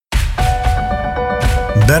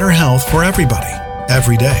better health for everybody,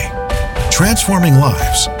 every day. Transforming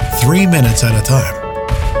lives, 3 minutes at a time.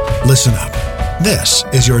 Listen up. This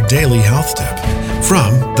is your daily health tip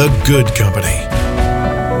from The Good Company.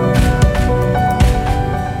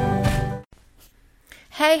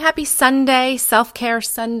 Hey, happy Sunday, Self-Care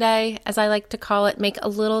Sunday, as I like to call it. Make a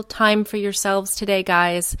little time for yourselves today,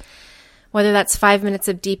 guys. Whether that's 5 minutes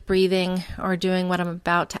of deep breathing or doing what I'm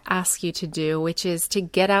about to ask you to do, which is to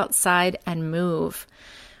get outside and move.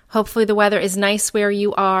 Hopefully the weather is nice where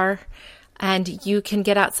you are and you can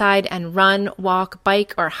get outside and run, walk,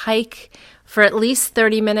 bike, or hike for at least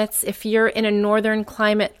 30 minutes. If you're in a northern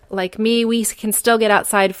climate like me, we can still get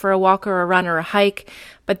outside for a walk or a run or a hike.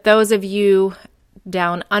 But those of you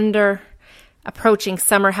down under, approaching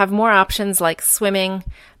summer, have more options like swimming,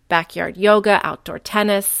 backyard yoga, outdoor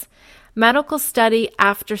tennis. Medical study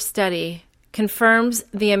after study confirms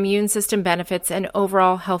the immune system benefits and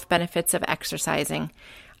overall health benefits of exercising.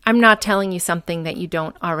 I'm not telling you something that you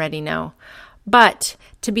don't already know, but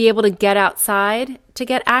to be able to get outside, to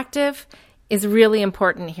get active, is really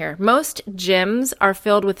important here. Most gyms are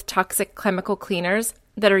filled with toxic chemical cleaners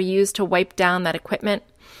that are used to wipe down that equipment,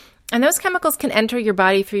 and those chemicals can enter your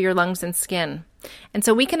body through your lungs and skin. And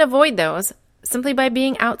so we can avoid those simply by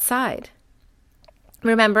being outside.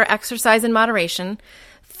 Remember, exercise in moderation,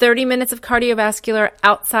 30 minutes of cardiovascular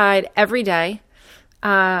outside every day,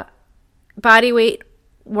 body weight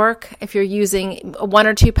work, if you're using a 1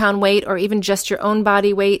 or 2 pound weight or even just your own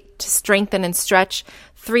body weight to strengthen and stretch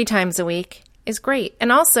 3 times a week is great.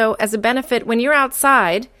 And also, as a benefit, when you're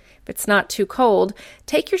outside, if it's not too cold,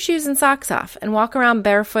 take your shoes and socks off and walk around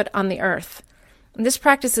barefoot on the earth. This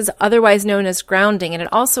practice is otherwise known as grounding, and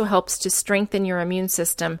it also helps to strengthen your immune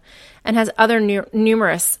system and has other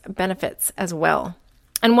numerous benefits as well.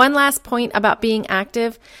 And one last point about being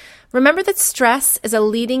active, remember that stress is a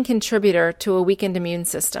leading contributor to a weakened immune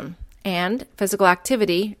system, and physical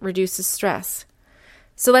activity reduces stress.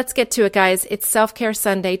 So let's get to it, guys. It's Self-Care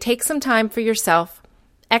Sunday. Take some time for yourself.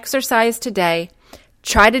 Exercise today.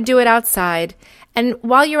 Try to do it outside. And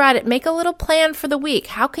while you're at it, make a little plan for the week.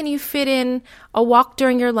 How can you fit in a walk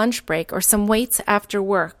during your lunch break or some weights after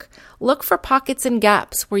work? Look for pockets and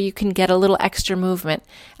gaps where you can get a little extra movement.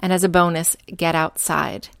 And as a bonus, get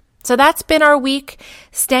outside. So that's been our week.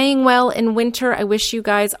 Staying well in winter. I wish you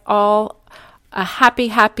guys all a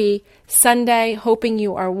happy Sunday. Hoping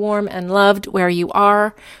you are warm and loved where you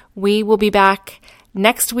are. We will be back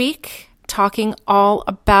next week talking all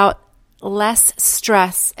about less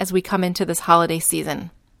stress as we come into this holiday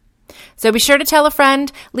season. So be sure to tell a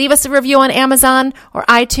friend, leave us a review on Amazon or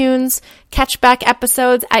iTunes, catch back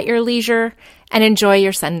episodes at your leisure, and enjoy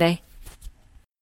your Sunday.